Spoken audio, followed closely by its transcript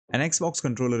An Xbox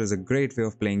controller is a great way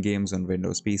of playing games on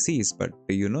Windows PCs, but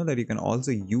do you know that you can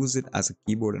also use it as a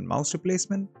keyboard and mouse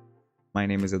replacement? My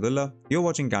name is Abdullah, you're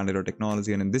watching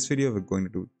Candid.Technology, and in this video we're going to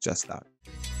do just that.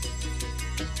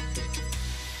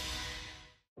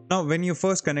 Now, when you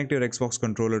first connect your Xbox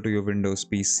controller to your Windows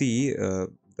PC,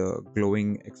 the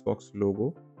glowing Xbox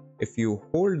logo, if you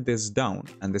hold this down,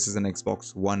 and this is an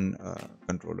Xbox One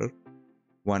controller,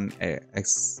 One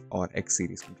X or X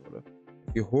series controller,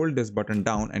 if you hold this button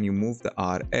down and you move the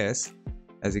RS,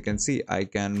 as you can see, I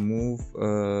can move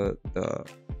the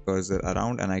cursor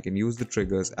around and I can use the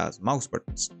triggers as mouse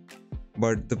buttons.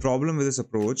 But the problem with this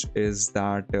approach is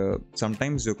that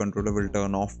sometimes your controller will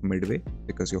turn off midway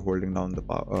because you're holding down the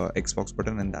Xbox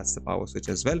button, and that's the power switch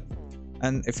as well.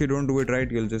 And if you don't do it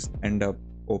right, you'll just end up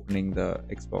opening the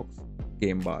Xbox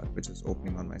game bar, which is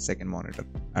opening on my second monitor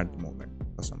at the moment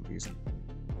for some reason.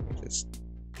 Let me just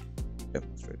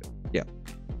demonstrate it. Yeah,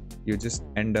 you just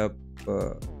end up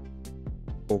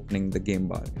opening the game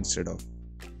bar instead of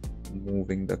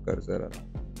moving the cursor around.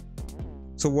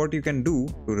 So what you can do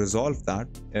to resolve that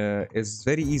is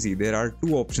very easy. There are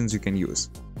two options you can use.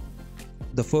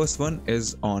 The first one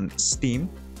is on Steam.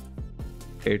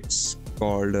 It's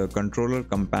called Controller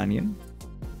Companion.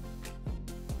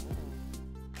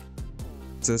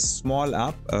 It's a small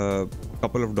app, a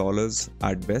couple of dollars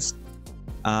at best,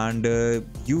 and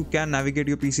you can navigate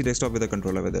your PC desktop with a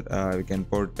controller with it. You can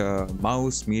put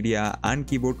mouse, media and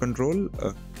keyboard control,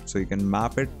 so you can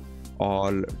map it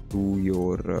all to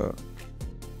your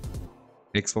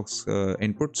Xbox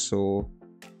input. So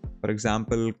for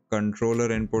example,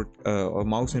 controller input or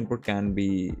mouse input can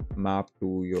be mapped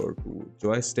to your two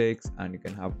joysticks, and you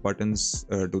can have buttons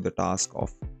do the task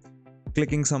of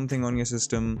clicking something on your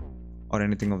system or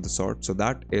anything of the sort. So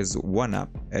that is one app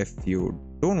if you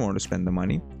don't want to spend the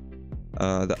money.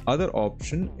 The other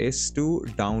option is to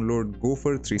download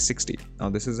Gopher 360. Now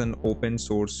this is an open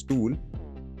source tool,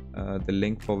 the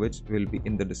link for which will be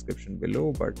in the description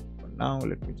below, but for now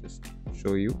let me just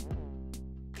show you.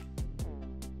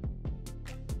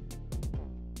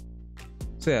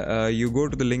 So yeah, you go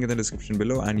to the link in the description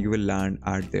below and you will land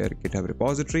at their GitHub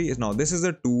repository. Now this is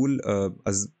a tool,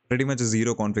 pretty much a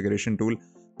zero configuration tool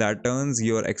that turns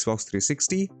your Xbox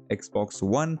 360, Xbox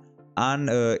One and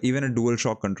even a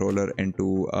DualShock controller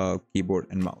into a keyboard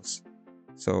and mouse.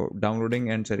 So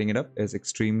downloading and setting it up is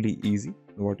extremely easy.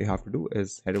 What you have to do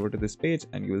is head over to this page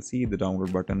and you will see the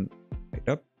download button right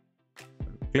up.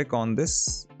 Click on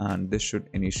this and this should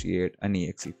initiate an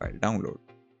exe file download.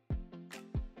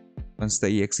 Once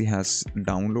the exe has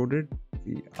downloaded,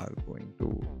 we are going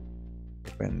to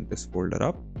open this folder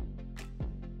up.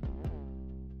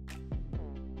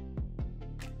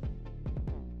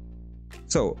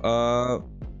 So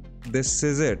this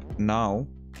is it. Now,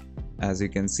 as you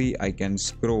can see, I can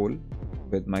scroll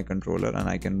with my controller and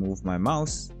I can move my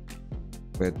mouse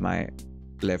with my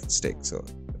left stick. So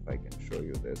if I can show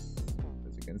you this,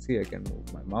 as you can see, I can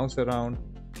move my mouse around.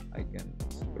 I can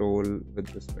scroll with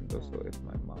this window. So if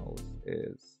my mouse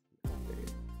is, let's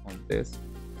say, on this,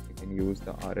 I can use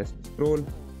the RS to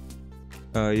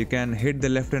scroll. You can hit the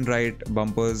left and right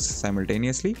bumpers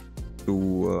simultaneously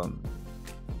to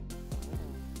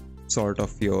sort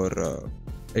of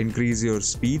increase your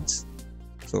speeds.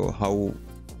 So how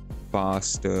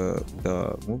fast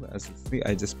the move, as you see,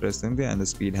 I just pressed them there and the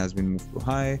speed has been moved to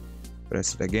high.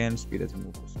 Press it again, speed has been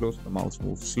moved to slow. So the mouse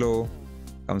moves slow,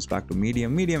 comes back to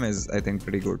medium. Medium is, I think,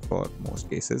 pretty good for most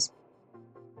cases.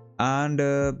 And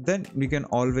then you can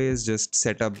always just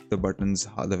set up the buttons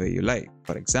the way you like.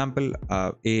 For example,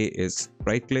 A is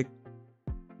right click,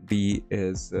 B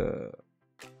is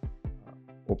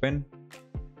open.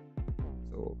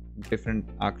 So different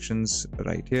actions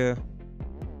right here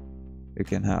you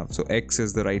can have. So X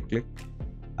is the right click,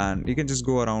 and you can just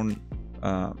go around,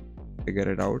 figure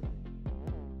it out,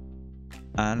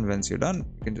 and once you're done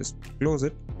you can just close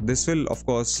it. This will of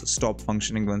course stop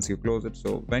functioning once you close it.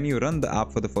 So when you run the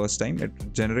app for the first time,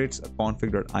 it generates a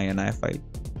config.ini file,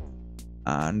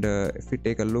 and if we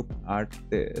take a look at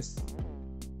this,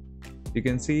 you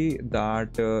can see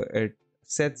that it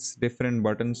sets different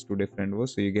buttons to different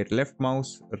rows. So you get left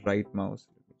mouse, right mouse.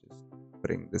 Let me just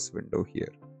bring this window here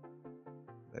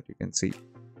that you can see.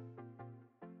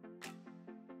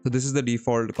 So this is the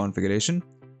default configuration.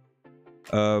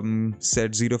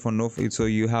 Set 0 for no. So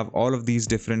you have all of these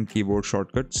different keyboard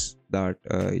shortcuts that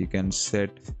you can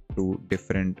set to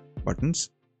different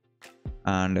buttons.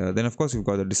 And then of course you've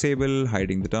got the disable,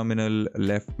 hiding the terminal,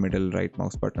 left, middle, right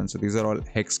mouse button. So these are all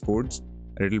hex codes,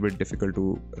 a little bit difficult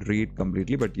to read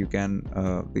completely, but you can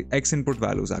the X input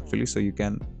values actually. So you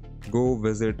can go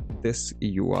visit this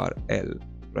URL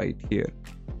right here.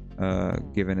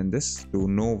 given in this to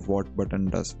know what button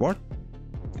does what,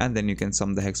 and then you can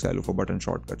sum the hex value for button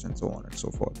shortcuts and so on and so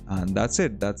forth. And that's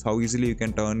it. That's how easily you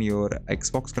can turn your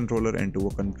Xbox controller into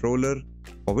a controller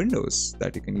for Windows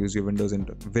that you can use your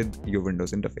with your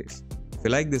Windows interface. If you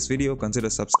like this video, consider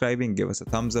subscribing, give us a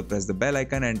thumbs up, press the bell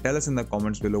icon, and tell us in the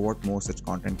comments below what more such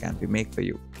content can we make for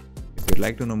you. If you'd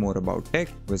like to know more about tech,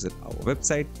 visit our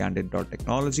website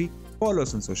Candid.Technology. Follow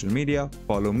us on social media,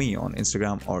 follow me on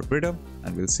Instagram or Twitter,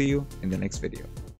 and we'll see you in the next video.